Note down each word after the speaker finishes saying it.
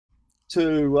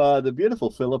to the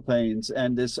beautiful Philippines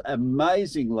and this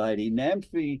amazing lady,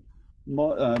 Namfi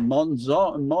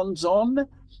Monzon.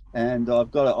 And I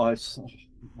hope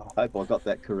I got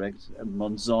that correct,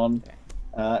 Monzon.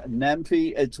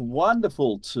 Namfi, it's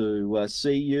wonderful to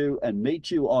see you and meet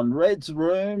you on Red's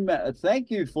Room.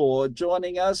 Thank you for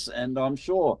joining us, and I'm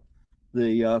sure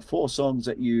the four songs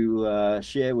that you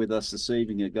share with us this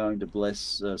evening are going to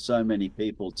bless so many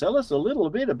people. Tell us a little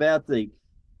bit about the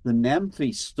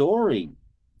Namfi story.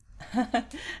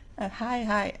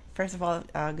 Hi. First of all,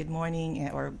 good morning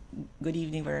or good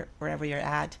evening wherever you're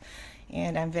at.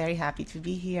 And I'm very happy to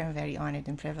be here. I'm very honored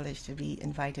and privileged to be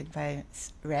invited by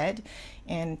Red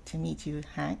and to meet you,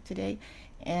 Hank, today.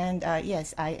 And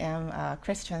yes, I am a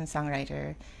Christian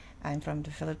songwriter. I'm from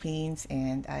the Philippines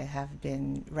and I have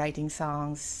been writing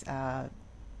songs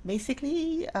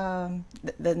basically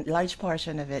the large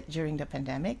portion of it during the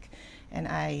pandemic. And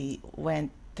I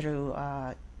went through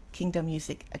Kingdom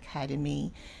Music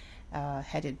Academy,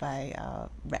 headed by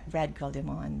Brad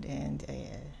Goldemond, and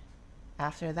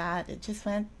after that, it just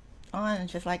went on,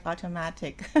 just like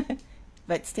automatic.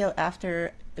 But still,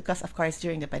 after, because of course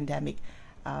during the pandemic,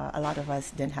 a lot of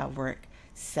us didn't have work,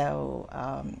 so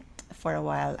for a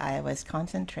while I was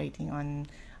concentrating on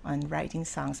writing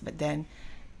songs. But then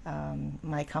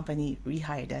my company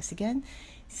rehired us again,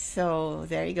 so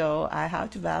there you go. I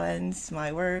have to balance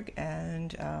my work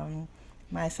and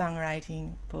my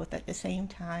songwriting both at the same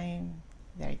time.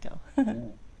 There you go. Yeah.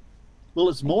 Well,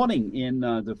 it's Thank you. morning in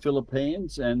the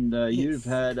Philippines, and you've Yes.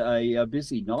 had a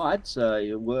busy night.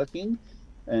 You're working,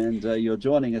 and you're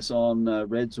joining us on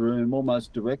Red's Room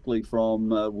almost directly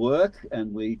from work.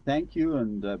 And we thank you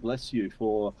and bless you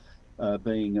for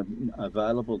being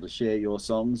available to share your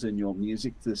songs and your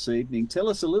music this evening. Tell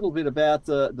us a little bit about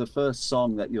the first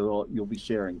song that you'll be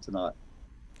sharing tonight.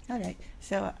 All right.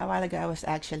 So a while ago, I was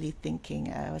actually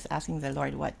thinking, I was asking the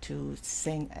Lord what to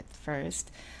sing at first,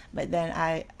 but then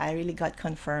I really got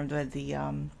confirmed with the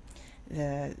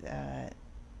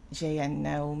Jay and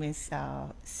Naomi's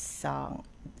song,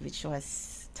 which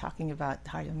was talking about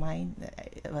Heart of Mine.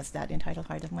 It was that entitled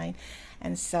Heart of Mine,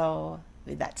 and so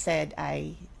with that said,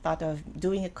 I thought of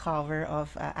doing a cover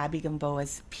of Abby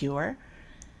Gamboa's Pure.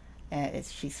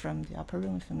 She's from the Upper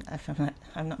Room,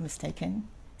 I'm not mistaken.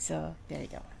 So there you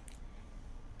go.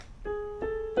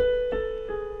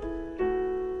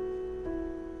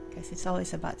 Because it's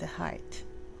always about the heart.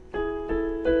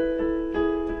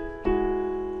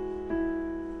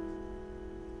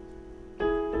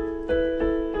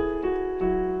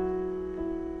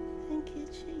 Thank you,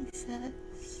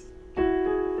 Jesus.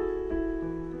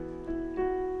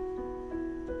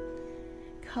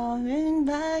 Coming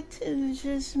back to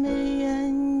just me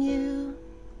and you.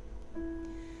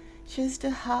 Just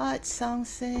a hot song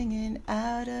singing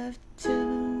out of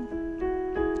tune.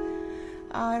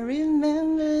 I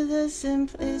remember the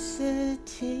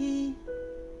simplicity.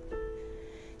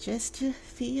 Just to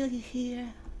feel you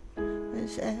here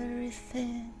was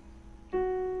everything.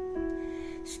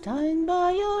 Stunned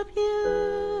by your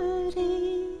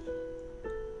beauty.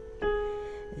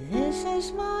 This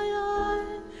is my offering.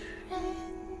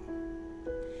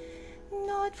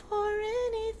 Not for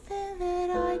anything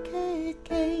that I could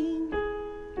gain.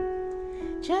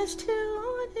 Just to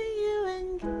honor you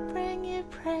and bring you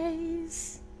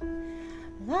praise.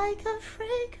 Like a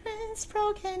fragrance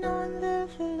broken on the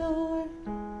floor.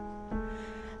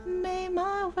 May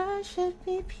my worship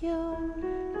be pure.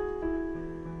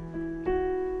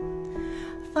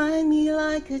 Find me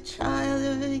like a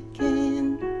child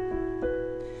again.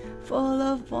 Full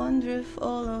of wonder,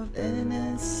 full of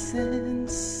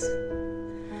innocence.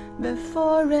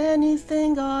 Before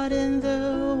anything got in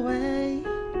the way,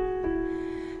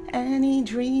 any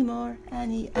dream or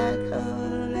any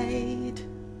accolade,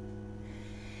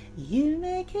 you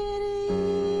make it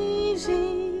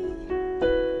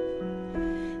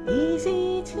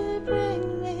easy to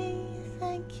bring me.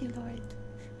 Thank you, Lord,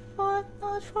 for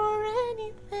not for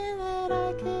anything that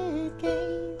I could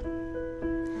gain,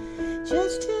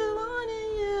 just to honor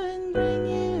you and bring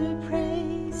you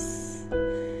praise,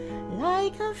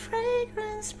 like a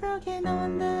fragrance broken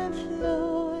on the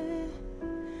floor.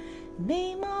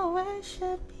 May my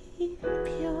worship be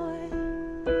pure.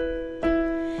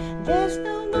 There's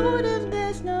no motive,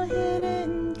 there's no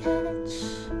hidden catch.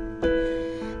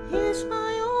 It's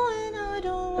my all and I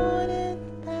don't want it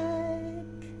back.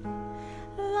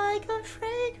 Like a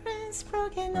fragrance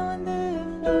broken on the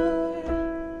floor.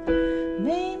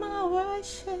 May my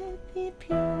worship be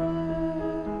pure.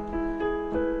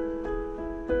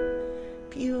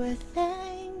 Pure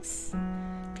thanks,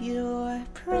 pure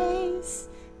praise,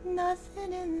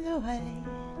 nothing in the way.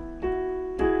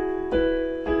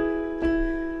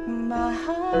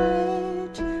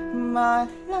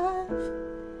 love.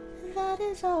 That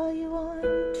is all you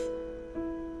want.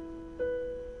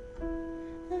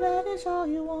 That is all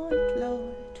you want,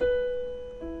 Lord.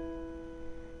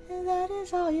 That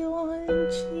is all you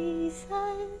want, Jesus.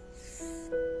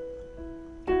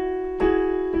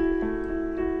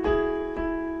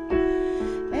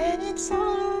 And it's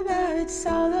all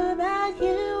about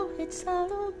you. It's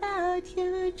all about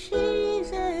you,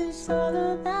 Jesus. All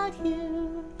about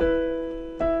you.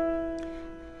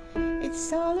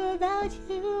 It's all about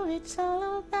you. It's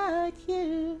all about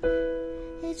you.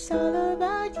 It's all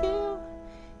about you.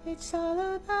 It's all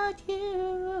about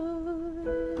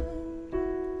you.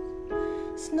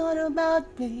 It's not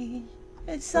about me.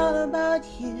 It's all about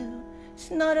you.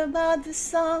 It's not about the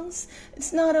songs.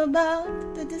 It's not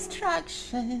about the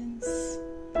distractions.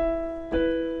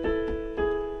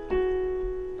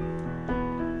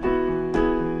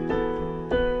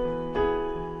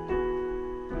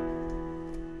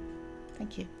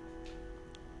 Thank you.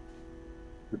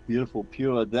 The beautiful,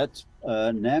 pure. That's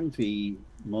Namfi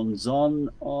Monzon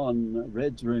on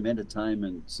Red's Room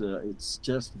Entertainment. It's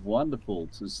just wonderful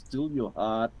to still your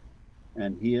heart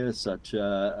and hear such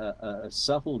a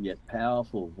subtle yet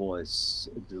powerful voice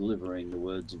delivering the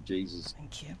words of Jesus.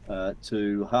 Thank you.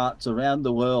 To hearts around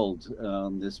the world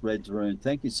on this Red's Room.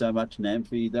 Thank you so much,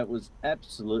 Namfi. That was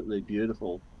absolutely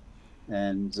beautiful.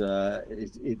 And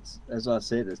it's, as I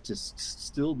said, it's just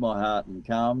stilled my heart and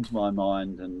calmed my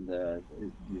mind, and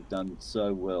you've done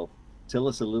so well. Tell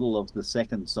us a little of the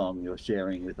second song you're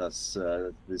sharing with us,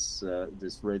 this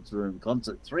Red's Room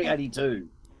concert 382.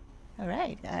 All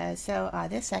right. So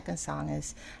this second song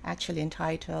is actually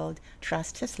entitled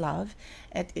 "Trust His Love."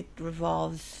 It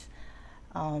revolves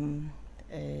in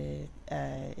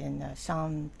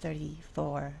Psalm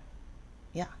 34.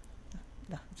 Yeah,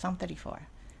 Psalm 34.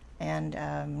 And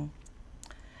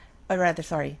or rather,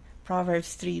 sorry,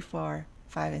 Proverbs 3, 4,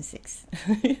 5, and 6,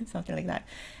 something like that.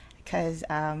 Because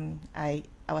I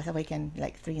was awakened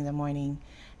like 3 in the morning,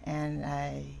 and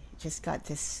I just got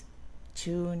this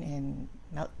tune and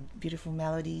beautiful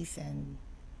melodies and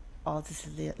all these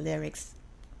lyrics,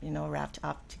 wrapped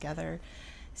up together.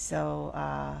 So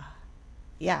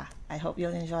yeah, I hope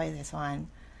you'll enjoy this one,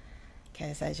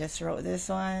 because I just wrote this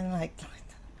one like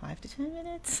 5 to 10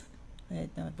 minutes.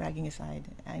 No, bragging aside,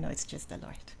 I know it's just the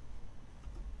Lord.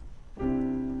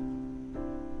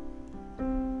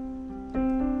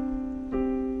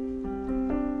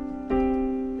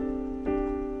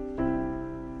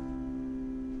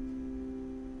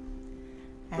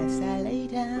 As I lay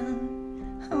down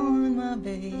on my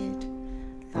bed,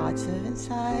 thoughts of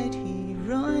anxiety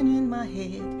run in my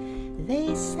head.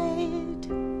 They said,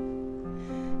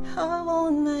 I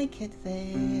won't make it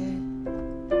there.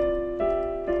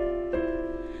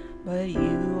 But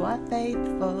you are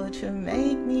faithful to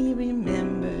make me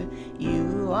remember.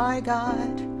 You are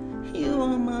God, you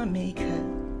are my maker.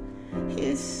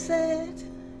 You said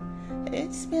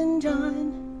it's been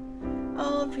done,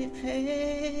 all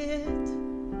prepared.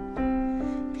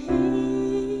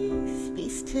 Peace, be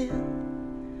still,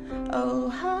 oh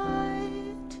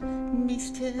heart, be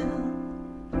still.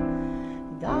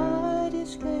 God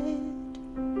is good,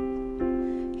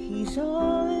 He's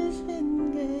always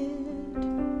been good.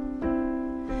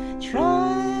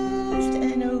 Trust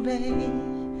and obey,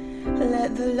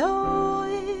 let the Lord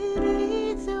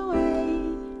lead the way.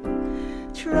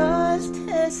 Trust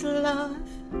His love,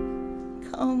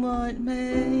 come what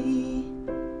may.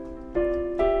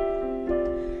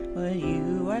 But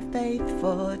you are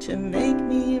faithful to make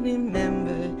me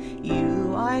remember.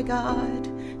 You are God,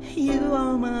 you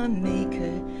are my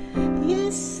maker.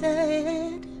 You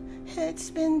said it's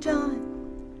been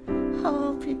done,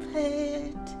 all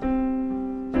prepared.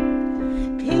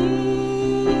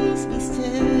 Peace, be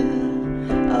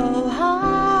still, oh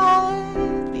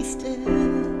heart, be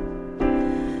still.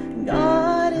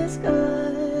 God is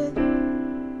good,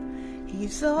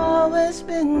 He's always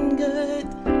been good.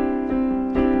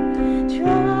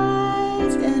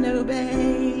 Trust and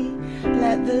obey,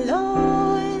 let the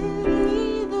Lord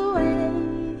lead the way.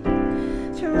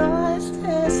 Trust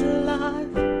His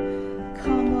love,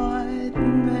 come what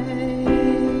may.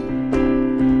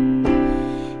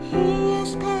 He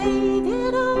has paid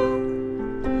it all.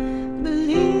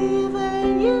 Believe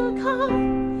when you come,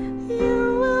 you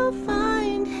will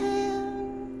find Him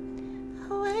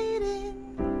waiting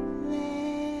there.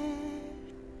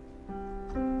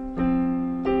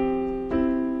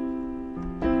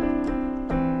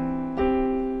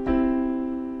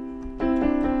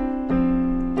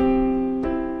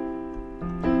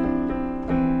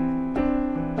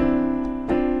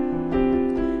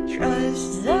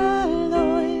 Trust the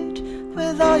Lord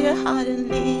with all your heart and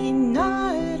lean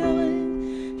not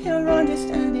on your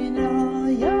understanding all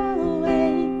your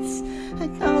ways.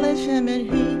 Acknowledge Him and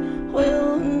He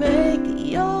will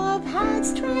make your path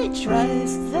straight.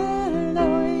 Trust the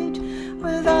Lord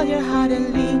with all your heart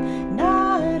and lean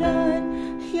not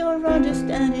on your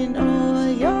understanding all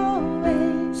your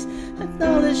ways.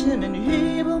 Acknowledge Him and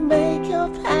He will make your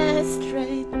path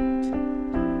straight.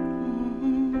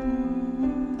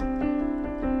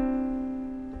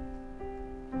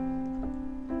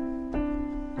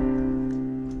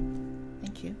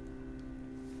 Thank you.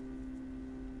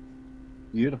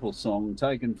 Beautiful song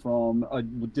taken from,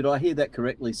 did I hear that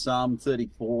correctly? Psalm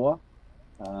 34.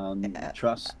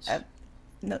 Trust.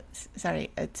 No, sorry,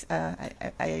 it's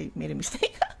I made a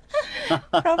mistake.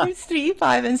 Proverbs 3,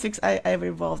 5, and 6. I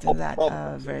revolved in that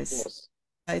Proverbs, of verse. course.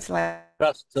 It's like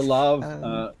Trust to love.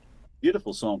 um,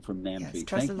 Beautiful song from yes, Namfi.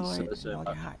 trust Thank the you Lord so, with so all your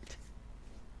much. heart.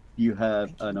 You have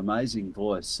Thank you. an amazing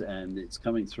voice, and it's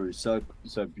coming through so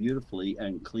beautifully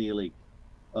and clearly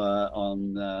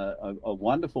on a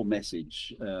wonderful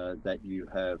message that you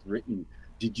have written.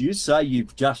 Did you say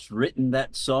you've just written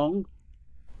that song?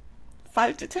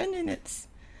 5 to 10 minutes.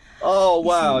 Oh, You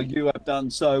wow, see, you have done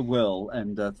so well.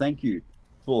 And thank you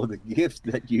for the gift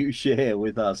that you share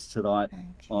with us tonight thank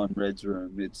you. on Red's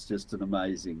Room. It's just an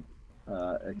amazing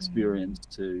experience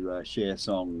to share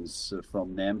songs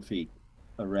from Namfi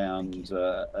Thank you. around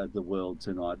the world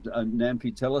tonight.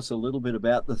 Namfi, tell us a little bit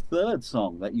about the third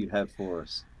song that you have for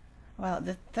us. Well,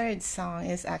 the third song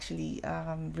is actually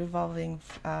revolving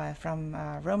from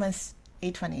Romans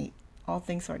 8:28. All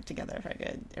things work together for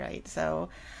good, right? So,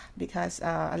 because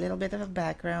a little bit of a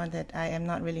background that I am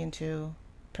not really into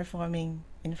performing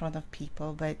in front of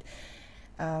people, but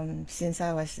since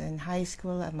I was in high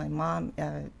school, my mom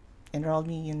enrolled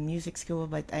me in music school,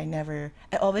 but I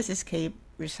always escape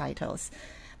recitals.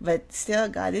 But still,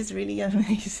 God is really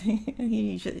amazing.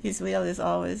 His will is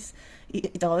always,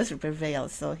 it always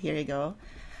prevails. So here you go.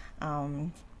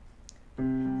 Um,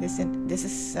 this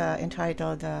is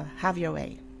entitled "Have Your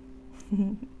Way."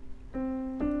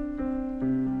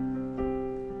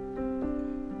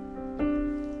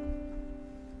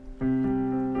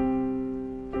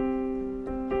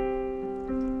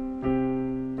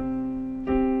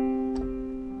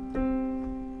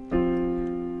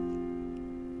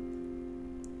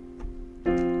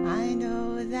 I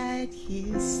know that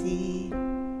you see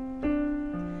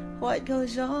what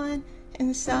goes on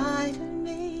inside of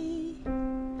me.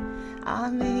 I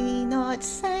may not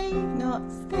say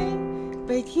nothing,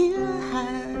 but you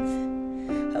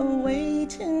have a way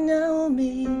to know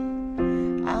me.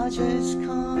 I'll just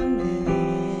come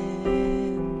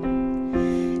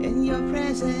in your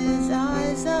presence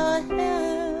as I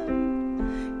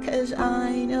am, 'cause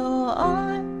I know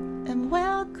I am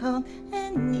welcome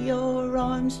in your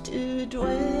arms to dwell.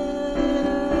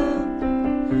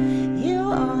 You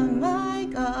are my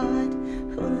God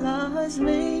who loves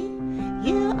me.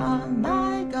 You are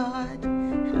my God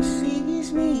who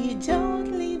sees me. You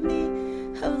don't leave me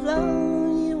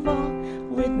alone. You walk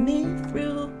with me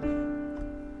through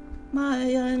my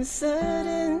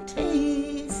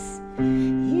uncertainties.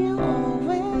 You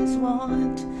always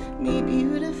want me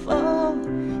beautiful.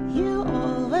 You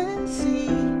always see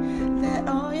that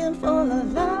I am full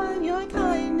of love. Your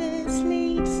kindness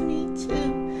leads me to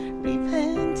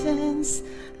repentance.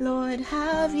 Lord,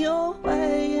 have your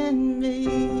way in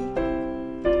me.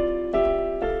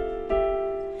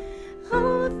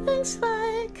 All things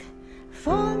work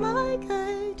for my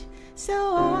good,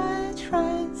 so I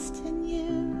trust in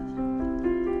you.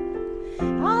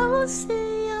 I will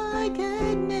see your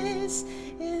goodness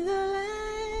in the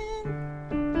land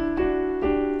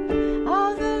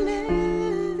of the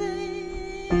living.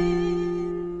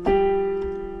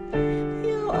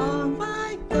 You are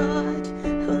my God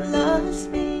who loves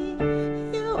me.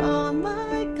 You are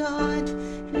my God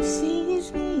who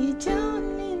sees me. You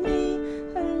don't leave me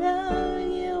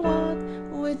alone. You walk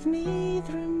with me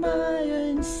through my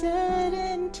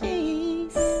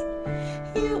uncertainties.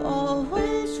 You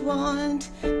always want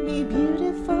me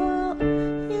beautiful.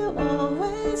 You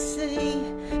always say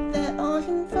that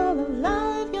I'm full of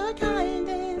love. Your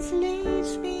kindness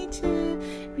leads me to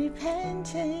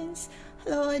repentance.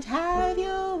 Lord, have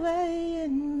your way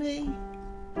in me.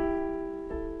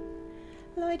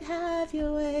 Lord, have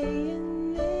your way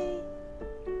in me.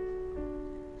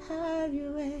 Have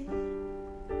your way.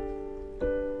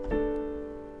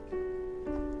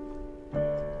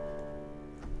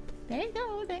 There you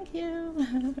go. Thank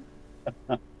you.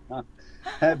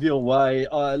 Have your way.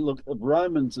 I look,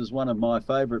 Romans is one of my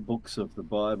favorite books of the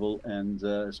Bible, and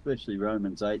especially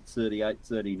Romans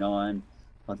 8:38-39.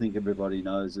 I think everybody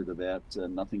knows it about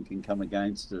nothing can come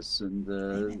against us. And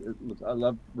Amen. look, I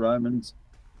love Romans.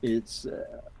 It's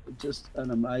just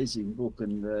an amazing book,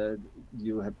 and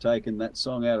you have taken that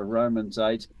song out of Romans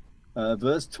 8,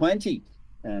 verse 20,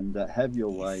 and have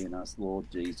your way Yes. in us, Lord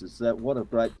Jesus. That what a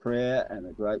great prayer and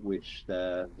a great wish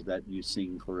that you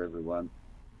sing for everyone.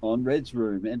 On Red's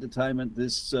Room Entertainment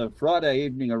this Friday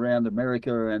evening around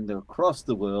America and across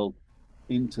the world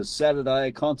into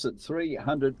Saturday concert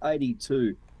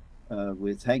 382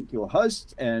 with Hank, your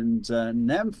host, and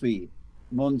Namfi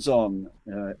Monzon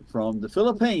from the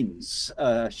Philippines,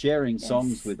 sharing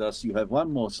songs Yes. with us. You have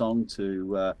one more song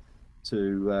to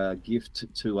gift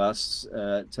to us.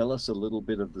 Tell us a little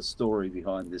bit of the story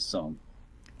behind this song.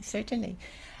 Certainly.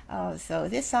 So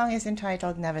this song is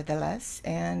entitled Nevertheless,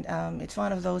 and it's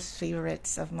one of those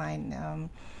favorites of mine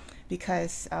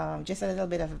because just a little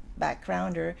bit of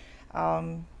backgrounder.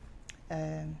 Um,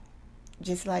 um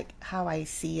just like how I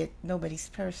see it, nobody's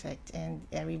perfect, and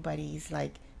everybody's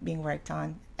like being worked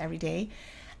on every day.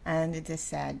 And it is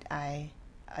sad. I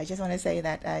just want to say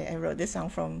that I wrote this song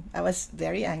from I was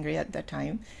very angry at that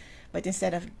time, but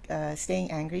instead of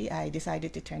staying angry, I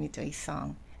decided to turn it to a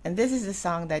song. And this is the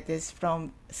song that is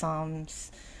from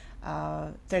Psalms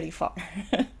 34,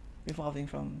 revolving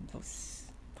from those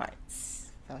parts.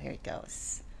 So here it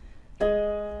goes.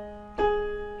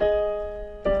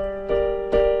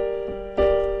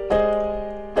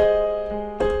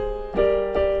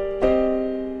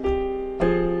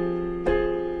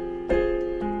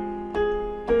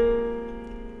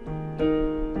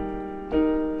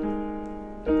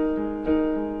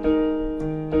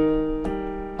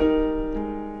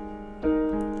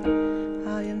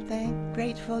 I am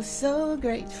grateful, so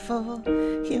grateful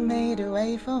you made a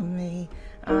way for me.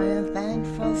 I am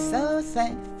thankful, so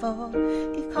thankful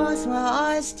you caused my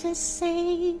eyes to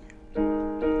see.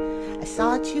 I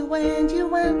sought you and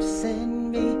you answered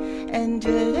me and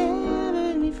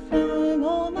delivered me from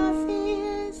all my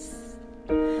fears.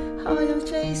 I have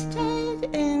tasted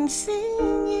and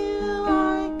seen you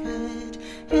are good,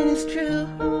 and it's true,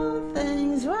 all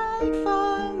things right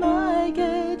for my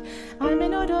good. I may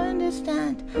not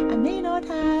understand, I may not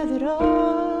have it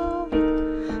all,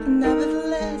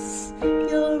 nevertheless,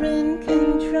 you're in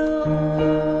control.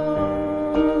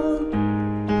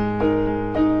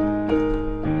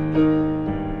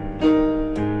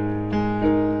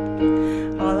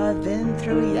 All I've been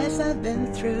through, yes, I've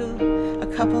been through a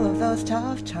couple of those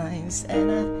tough times,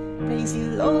 and I praise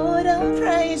you, Lord, I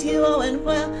praise you, oh, and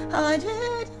well, I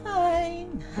did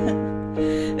fine.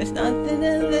 There's nothing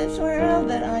in this world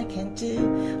that I can do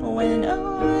when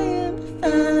I am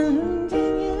found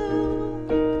in you.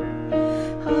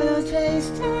 I have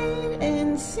tasted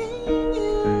and seen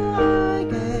you are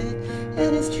good,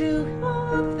 and it's true,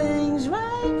 all things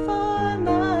right for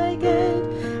my good.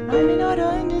 I may not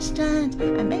understand,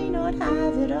 I may not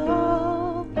have it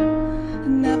all,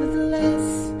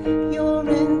 nevertheless, you're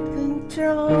in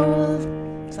control.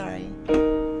 Sorry.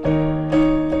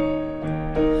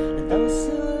 Those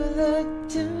who look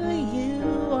to you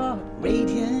are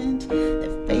radiant,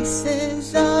 their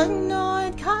faces are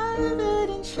not covered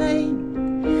in shame.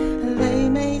 They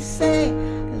may say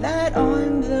that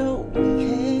I'm the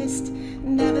weakest,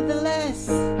 nevertheless,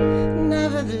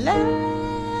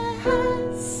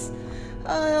 nevertheless,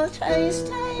 I'll taste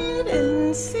it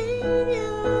and see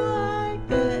you are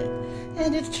good,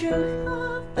 and it's true,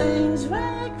 all things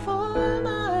work for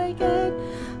my good.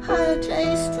 I've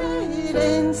tasted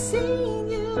and seen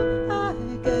you are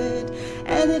good,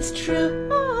 and it's true,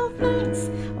 all things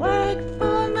work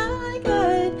for my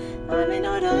good. I may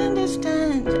not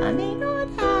understand, I may not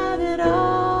have it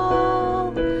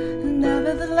all,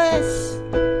 nevertheless,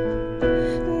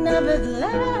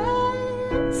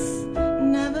 nevertheless,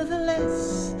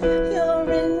 nevertheless,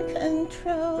 you're in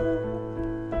control.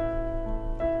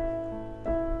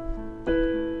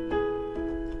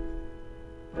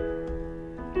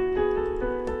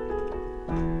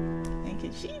 Thank you,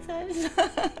 Jesus.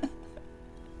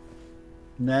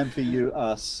 Namfi, you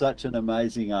are such an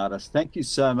amazing artist. Thank you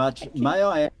so much. Thank you. May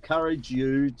I encourage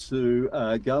you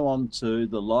to go on to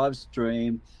the live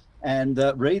stream and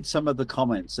read some of the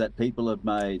comments that people have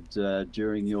made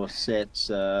during your set.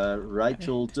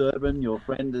 Rachel Durbin, your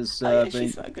friend, has Oh yeah, been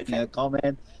she's my good making friend. a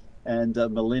comment, and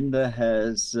Melinda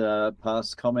has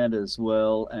passed comment as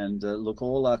well. And look,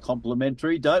 all are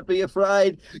complimentary. Don't be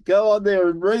afraid. Go on there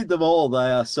and read them all.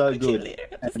 They are so Okay, good. later.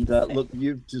 And look,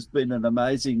 you've just been an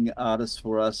amazing artist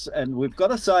for us. And we've got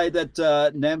to say that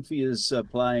Namfi is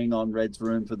playing on Red's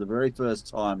Room for the very first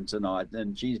time tonight,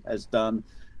 and she has done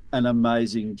an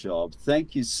amazing job.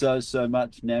 Thank you so, so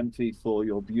much, Namfi, for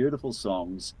your beautiful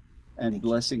songs and Thank you.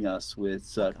 blessing us with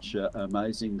such Welcome.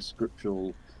 amazing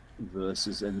scriptural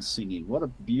verses and singing. What a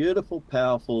beautiful,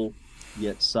 powerful,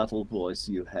 yet subtle voice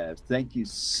you have. Thank you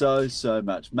so, so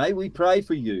much. May we pray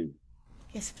for you.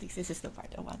 Yes, please. This is the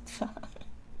part I want.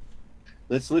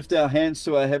 Let's lift our hands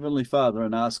to our Heavenly Father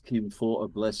and ask Him for a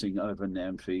blessing over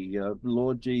Namfi.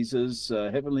 Lord Jesus,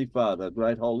 Heavenly Father,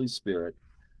 great Holy Spirit,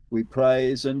 we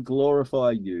praise and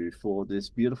glorify you for this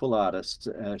beautiful artist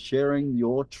sharing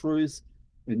your truth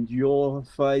and your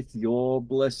faith, your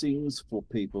blessings for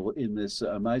people in this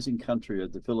amazing country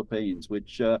of the Philippines,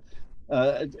 which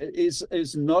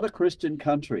is not a Christian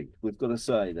country. We've got to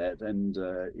say that, and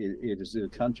it is a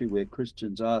country where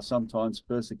Christians are sometimes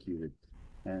persecuted.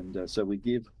 And so we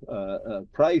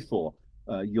pray for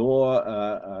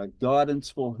your guidance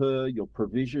for her, your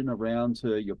provision around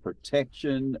her, your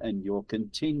protection, and your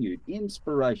continued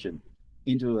inspiration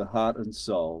into her heart and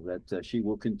soul, that she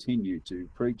will continue to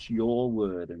preach your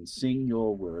word and sing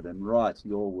your word and write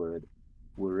your word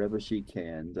wherever she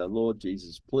can. Lord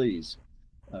Jesus, please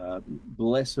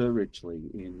bless her richly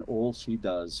in all she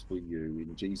does for you.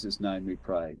 In Jesus' name we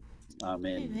pray.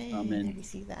 Amen. Amen. I Amen.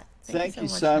 receive that. Thank you Thank so you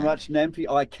much, so Nam. much, Namfi.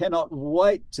 I cannot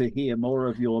wait to hear more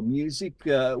of your music.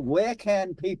 Where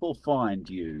can people find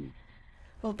you?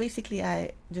 Well, basically,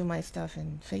 I do my stuff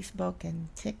in Facebook and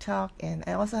TikTok, and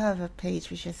I also have a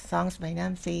page which is Songs by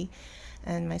Namfi,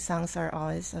 and my songs are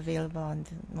always available on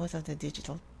most of the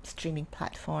digital streaming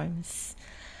platforms.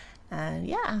 And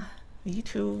yeah,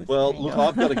 YouTube. There Well, you look,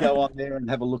 I've got to go. go on there and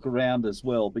have a look around as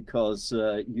well, because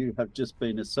you have just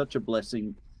been such a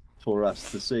blessing for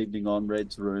us this evening on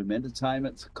Red's Room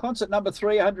Entertainment. Concert number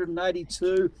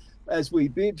 382, as we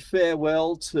bid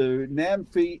farewell to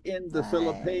Namfi in the Bye.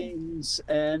 Philippines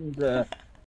and